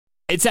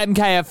It's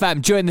MKFM,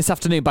 joined this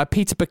afternoon by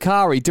Peter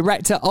Bakare,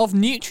 Director of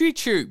Nutri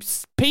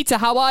Troops. Peter,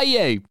 how are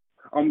you?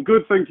 I'm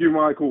good, thank you,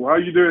 Michael. How are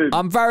you doing?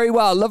 I'm very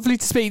well. Lovely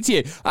to speak to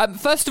you.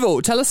 First of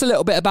all, tell us a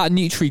little bit about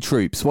Nutri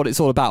Troops, what it's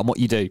all about and what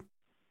you do.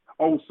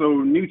 Also,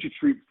 Nutri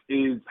Troops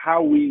is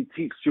how we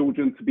teach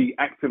children to be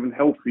active and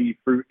healthy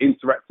through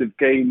interactive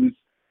games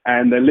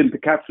and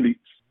Olympic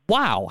athletes.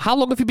 Wow. How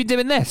long have you been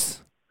doing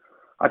this?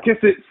 I guess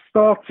it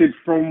started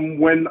from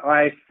when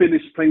I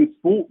finished playing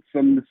sports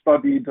and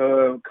studied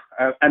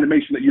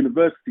animation at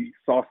university.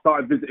 So I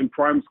started visiting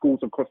primary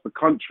schools across the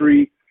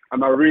country,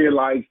 and I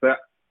realized that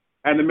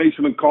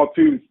animation and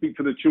cartoons speak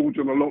to the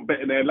children a lot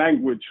better in their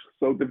language.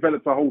 So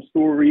developed a whole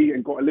story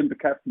and got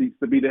Olympic athletes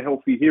to be the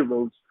healthy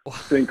heroes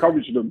to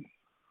encourage them.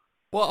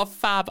 What a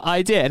fab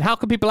idea. And how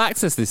can people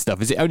access this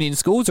stuff? Is it only in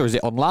schools or is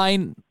it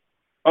online?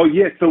 Oh,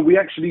 yeah. So we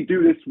actually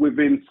do this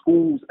within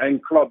schools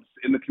and clubs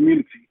in the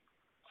community.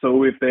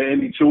 So if there are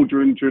any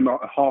children during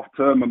half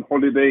term and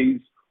holidays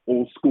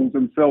or schools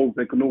themselves,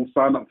 they can all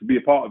sign up to be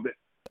a part of it.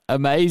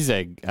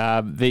 Amazing.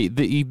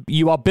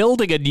 You are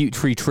building a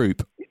Nutri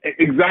Troop.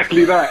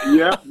 Exactly that.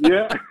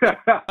 Yeah.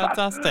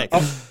 Fantastic.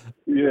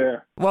 Yeah.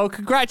 Well,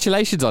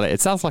 congratulations on it. It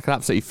sounds like an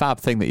absolutely fab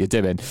thing that you're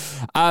doing.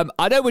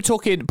 I know we're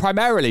talking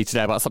primarily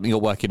today about something you're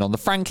working on, the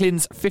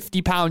Franklin's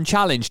 £50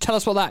 Challenge. Tell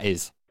us what that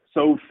is.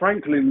 So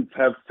Franklin's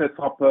have set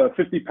up a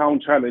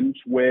 £50 challenge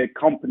where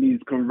companies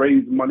can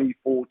raise money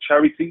for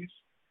charities.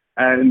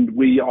 And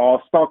we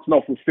are starting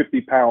off with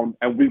 £50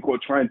 and we've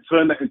got to try and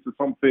turn that into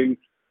something,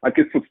 I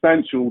guess,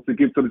 substantial to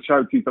give to the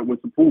charities that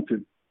we're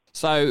supporting.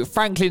 So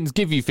Franklin's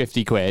give you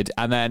 50 quid,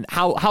 and then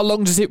how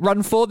long does it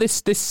run for, this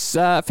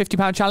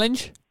 £50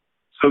 challenge?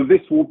 So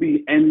this will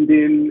be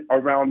ending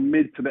around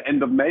mid to the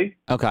end of May.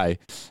 Okay.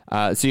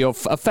 So you're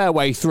a fair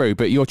way through,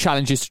 but your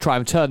challenge is to try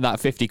and turn that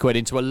 50 quid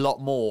into a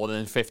lot more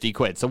than 50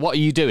 quid. So what are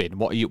you doing?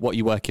 What are you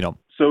working on?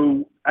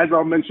 So as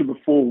I mentioned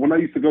before, when I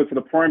used to go to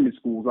the primary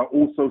schools, I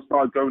also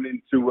started going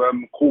into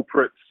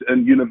corporates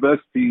and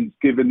universities,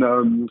 giving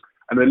an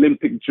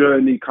Olympic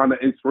journey kind of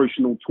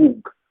inspirational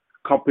talk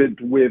coupled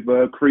with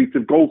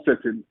creative goal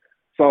setting.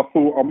 So I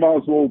thought I might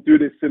as well do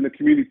this in the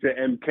community at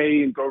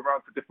MK and go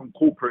around to different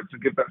corporates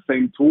and give that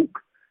same talk.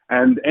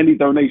 And any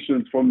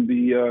donations from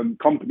the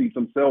companies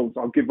themselves,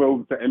 I'll give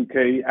over to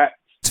MK Act.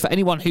 For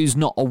anyone who's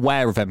not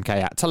aware of MK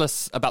Act, tell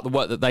us about the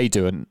work that they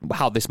do and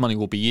how this money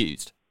will be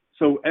used.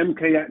 So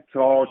MK Act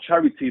are a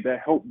charity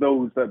that help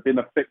those that have been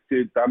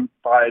affected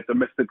by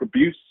domestic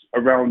abuse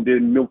around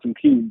in Milton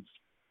Keynes.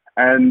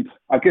 And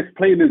I guess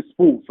playing in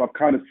sports, I've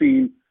kind of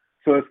seen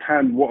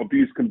firsthand what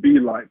abuse can be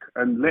like,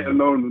 and let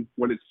alone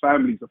when it's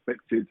families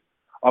affected.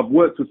 I've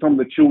worked with some of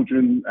the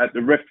children at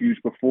the refuge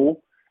before,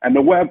 and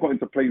the way I got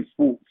into playing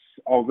sports,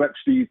 I was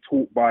actually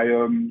taught by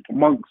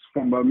monks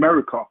from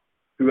America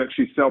who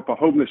actually set up a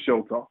homeless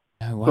shelter.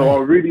 Oh, wow. So I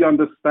really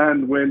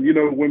understand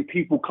when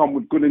people come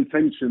with good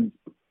intentions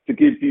to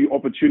give you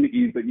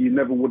opportunities that you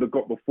never would have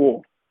got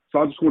before. So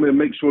I just want to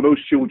make sure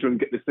those children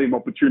get the same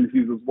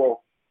opportunities as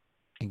well.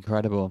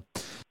 Incredible.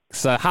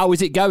 So how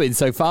is it going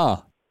so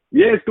far?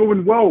 Yeah, it's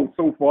going well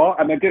so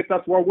far, and I guess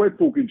that's why we're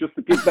talking, just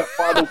to give that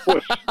final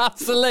push.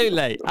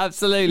 Absolutely.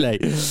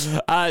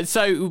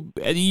 So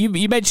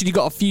you mentioned you've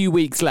got a few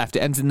weeks left. It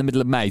ends in the middle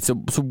of May. So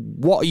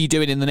what are you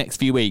doing in the next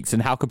few weeks,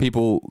 and how can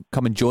people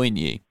come and join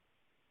you?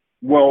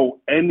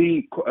 Well,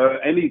 any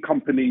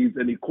companies,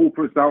 any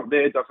corporates out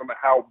there, doesn't matter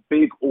how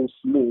big or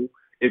small,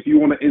 if you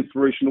want an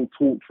inspirational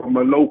talk from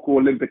a local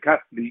Olympic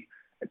athlete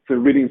to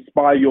really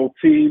inspire your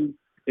team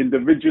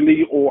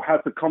individually or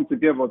have to come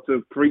together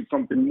to create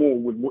something more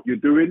with what you're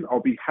doing,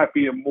 I'll be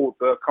happy and more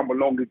to come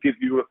along and give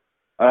you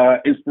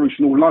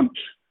inspirational lunch.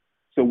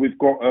 So we've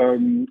got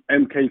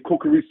MK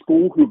Cookery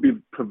School who'll be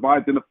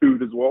providing the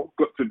food as well.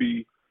 Got to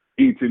be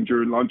eating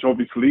during lunch,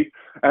 obviously.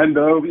 And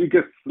you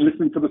just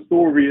listen to the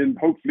story and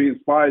hopefully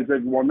inspires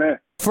everyone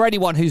there. For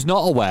anyone who's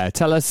not aware,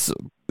 tell us,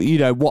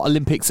 what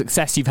Olympic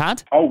success you've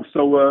had. Oh,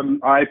 so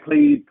I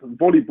played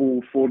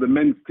volleyball for the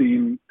men's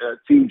team,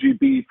 Team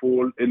GB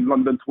in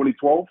London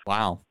 2012.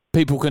 Wow.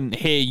 People can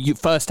hear you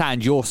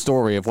firsthand your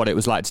story of what it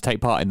was like to take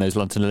part in those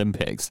London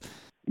Olympics.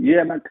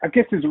 Yeah, and I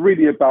guess it's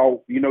really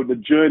about,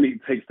 the journey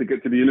it takes to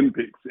get to the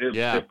Olympics. It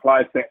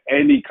applies to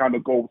any kind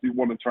of goals you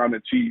want to try and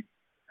achieve.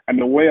 And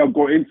the way I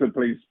got into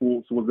playing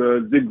sports was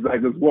a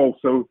zigzag as well.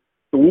 So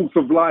the walks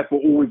of life are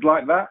always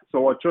like that.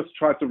 So I just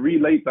try to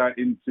relate that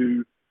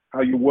into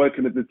how you're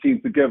working as a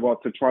team together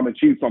to try and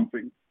achieve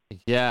something.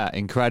 Yeah,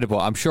 incredible.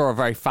 I'm sure a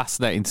very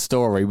fascinating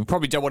story. We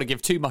probably don't want to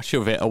give too much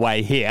of it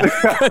away here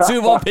because we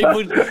want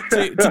people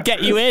to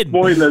get you in.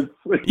 Spoilers.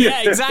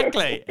 Yeah,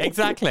 exactly.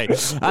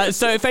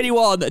 So if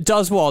anyone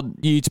does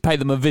want you to pay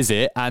them a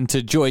visit and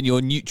to join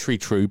your Nutri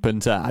Troop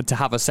and to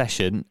have a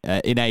session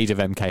in aid of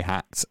MK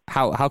Hacks,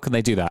 how can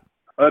they do that?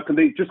 Can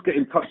they just get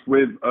in touch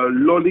with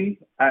Lolly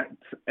at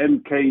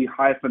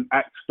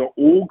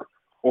mk-act.org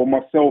or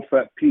myself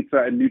at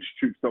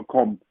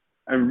peter@nutritroops.com.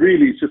 And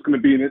really, it's just going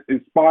to be an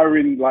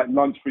inspiring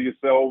lunch for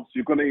yourselves.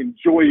 You're going to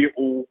enjoy it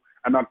all,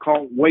 and I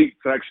can't wait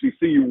to actually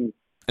see you all.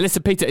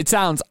 Listen, Peter, it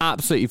sounds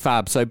absolutely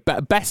fab. So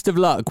best of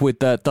luck with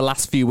the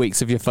last few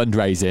weeks of your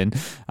fundraising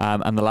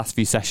and the last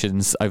few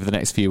sessions over the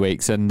next few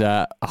weeks. And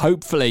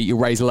hopefully you'll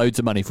raise loads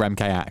of money for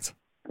MK Act.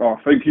 Oh,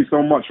 thank you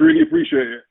so much. Really appreciate it.